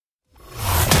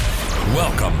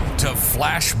Welcome to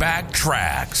Flashback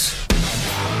Tracks.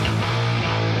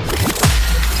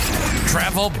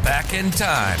 Travel back in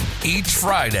time each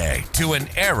Friday to an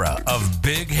era of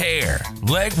big hair,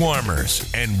 leg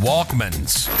warmers, and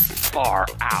Walkmans. Far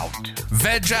out.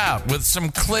 Veg out with some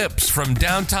clips from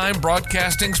Downtime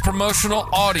Broadcasting's promotional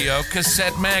audio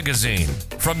cassette magazine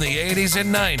from the 80s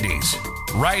and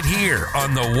 90s, right here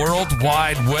on the World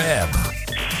Wide Web.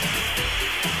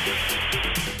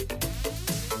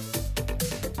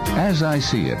 As I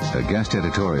See It, a guest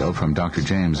editorial from Dr.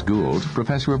 James Gould,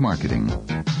 professor of marketing.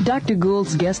 Dr.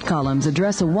 Gould's guest columns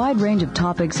address a wide range of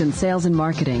topics in sales and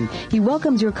marketing. He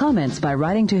welcomes your comments by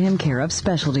writing to him care of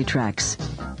Specialty Tracks.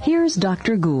 Here's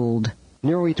Dr. Gould.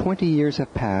 Nearly 20 years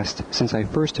have passed since I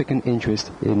first took an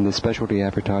interest in the specialty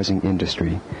advertising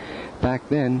industry. Back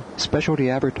then, specialty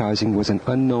advertising was an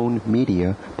unknown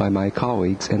media by my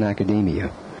colleagues in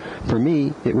academia. For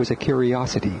me, it was a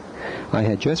curiosity. I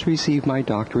had just received my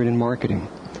doctorate in marketing.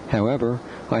 However,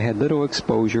 I had little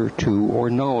exposure to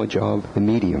or knowledge of the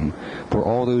medium for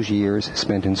all those years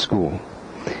spent in school.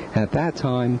 At that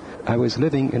time, I was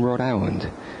living in Rhode Island,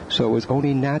 so it was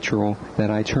only natural that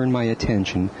I turned my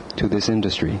attention to this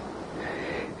industry.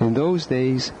 In those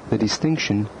days, the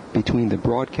distinction between the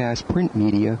broadcast print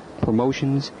media,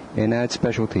 promotions, and ad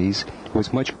specialties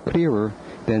was much clearer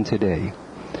than today.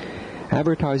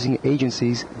 Advertising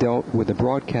agencies dealt with the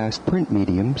broadcast print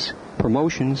mediums,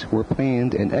 promotions were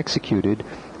planned and executed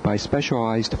by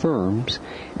specialized firms,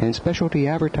 and specialty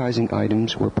advertising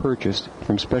items were purchased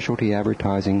from specialty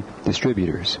advertising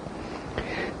distributors.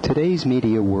 Today's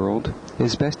media world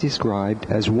is best described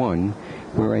as one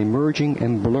where a merging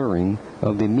and blurring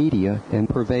of the media and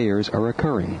purveyors are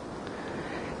occurring.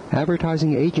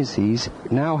 Advertising agencies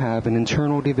now have an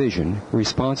internal division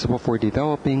responsible for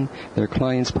developing their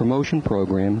clients' promotion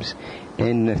programs,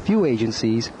 and in a few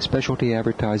agencies, specialty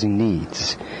advertising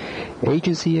needs.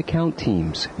 Agency account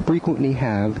teams frequently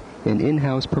have an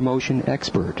in-house promotion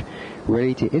expert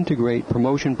ready to integrate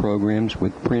promotion programs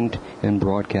with print and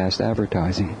broadcast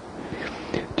advertising.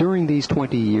 During these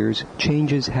 20 years,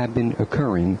 changes have been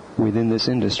occurring within this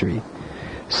industry.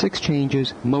 6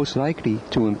 changes most likely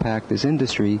to impact this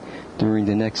industry during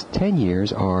the next 10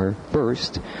 years are,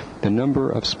 first, the number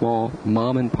of small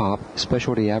mom-and-pop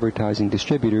specialty advertising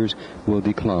distributors will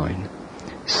decline.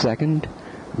 Second,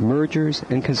 mergers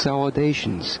and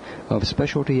consolidations of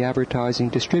specialty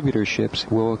advertising distributorships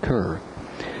will occur.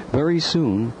 Very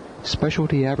soon,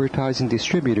 specialty advertising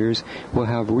distributors will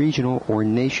have regional or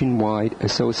nationwide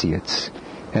associates.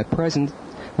 At present,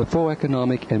 the full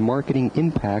economic and marketing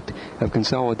impact of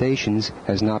consolidations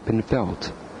has not been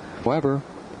felt. However,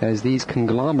 as these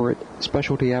conglomerate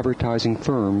specialty advertising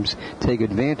firms take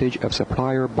advantage of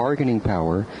supplier bargaining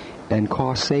power and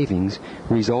cost savings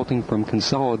resulting from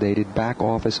consolidated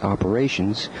back-office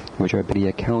operations, which are the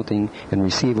accounting and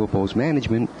receivables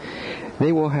management,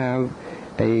 they will have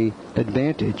an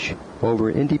advantage over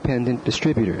independent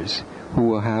distributors who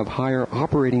will have higher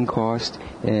operating costs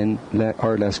and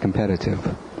are less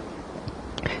competitive.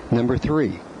 Number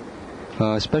 3,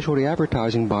 specialty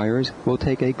advertising buyers will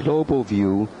take a global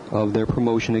view of their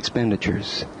promotion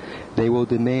expenditures. They will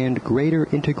demand greater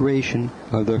integration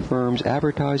of their firm's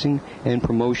advertising and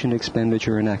promotion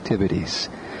expenditure and activities.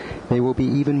 They will be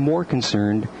even more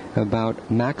concerned about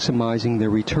maximizing the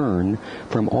return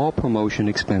from all promotion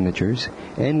expenditures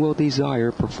and will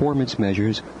desire performance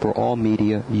measures for all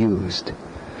media used.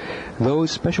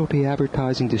 Those specialty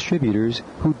advertising distributors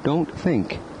who don't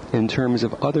think in terms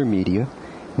of other media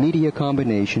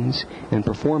combinations, and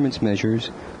performance measures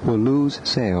will lose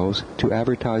sales to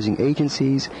advertising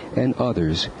agencies and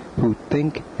others who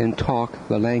think and talk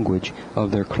the language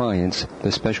of their clients,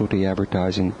 the specialty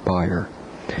advertising buyer.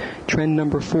 Trend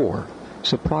number 4,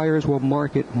 suppliers will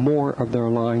market more of their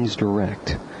lines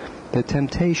direct. The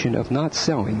temptation of not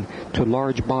selling to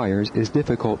large buyers is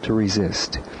difficult to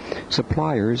resist.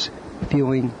 Suppliers,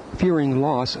 fearing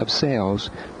loss of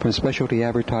sales from specialty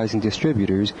advertising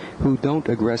distributors who don't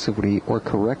aggressively or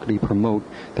correctly promote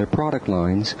their product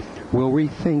lines, will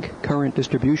rethink current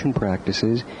distribution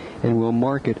practices and will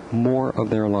market more of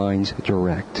their lines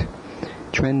direct.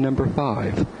 Trend number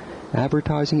 5,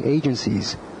 advertising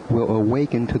agencies will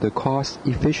awaken to the cost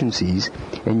efficiencies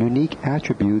and unique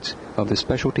attributes of the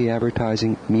specialty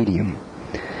advertising medium.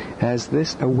 As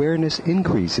this awareness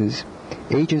increases,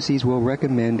 agencies will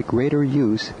recommend greater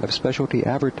use of specialty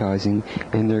advertising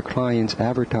in their clients'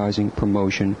 advertising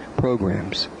promotion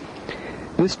programs.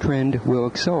 This trend will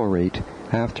accelerate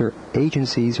after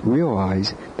agencies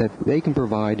realize that they can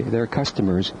provide their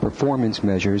customers performance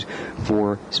measures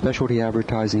for specialty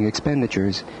advertising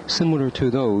expenditures similar to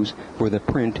those for the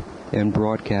print and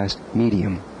broadcast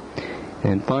medium.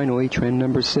 And finally, trend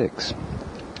number 6.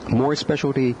 More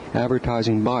specialty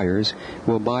advertising buyers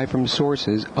will buy from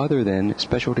sources other than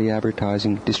specialty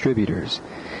advertising distributors.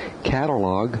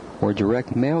 Catalog or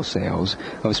direct mail sales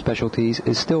of specialties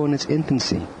is still in its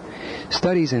infancy.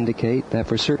 Studies indicate that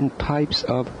for certain types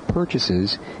of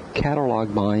purchases,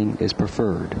 catalog buying is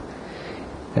preferred.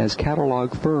 As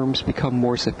catalog firms become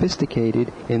more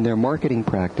sophisticated in their marketing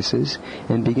practices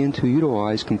and begin to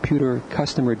utilize computer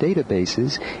customer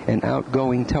databases and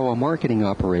outgoing telemarketing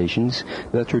operations,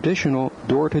 the traditional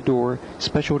door-to-door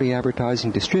specialty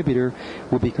advertising distributor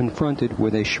will be confronted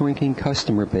with a shrinking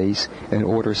customer base and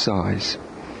order size.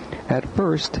 At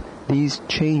first, these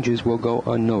changes will go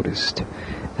unnoticed.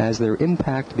 As their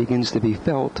impact begins to be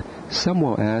felt, some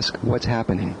will ask what's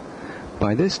happening.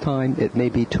 By this time, it may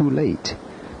be too late.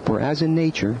 For as in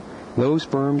nature, those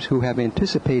firms who have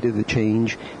anticipated the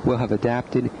change will have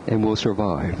adapted and will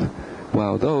survive,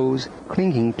 while those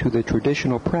clinging to the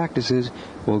traditional practices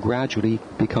will gradually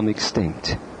become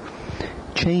extinct.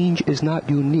 Change is not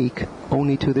unique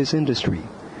only to this industry.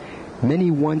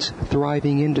 Many once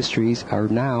thriving industries are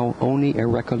now only a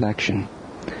recollection.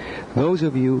 Those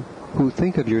of you who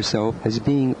think of yourself as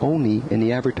being only in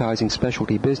the advertising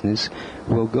specialty business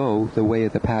will go the way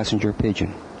of the passenger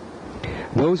pigeon.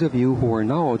 Those of you who are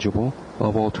knowledgeable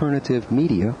of alternative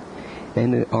media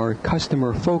and are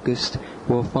customer-focused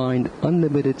will find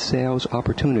unlimited sales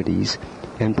opportunities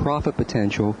and profit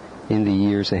potential in the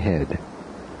years ahead.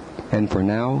 And for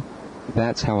now,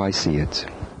 that's how I see it.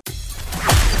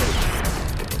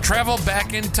 Travel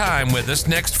back in time with us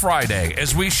next Friday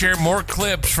as we share more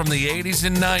clips from the 80s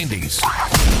and 90s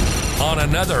on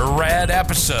another rad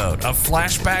episode of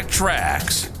Flashback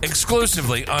Tracks,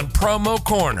 exclusively on Promo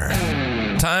Corner.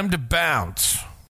 Time to bounce.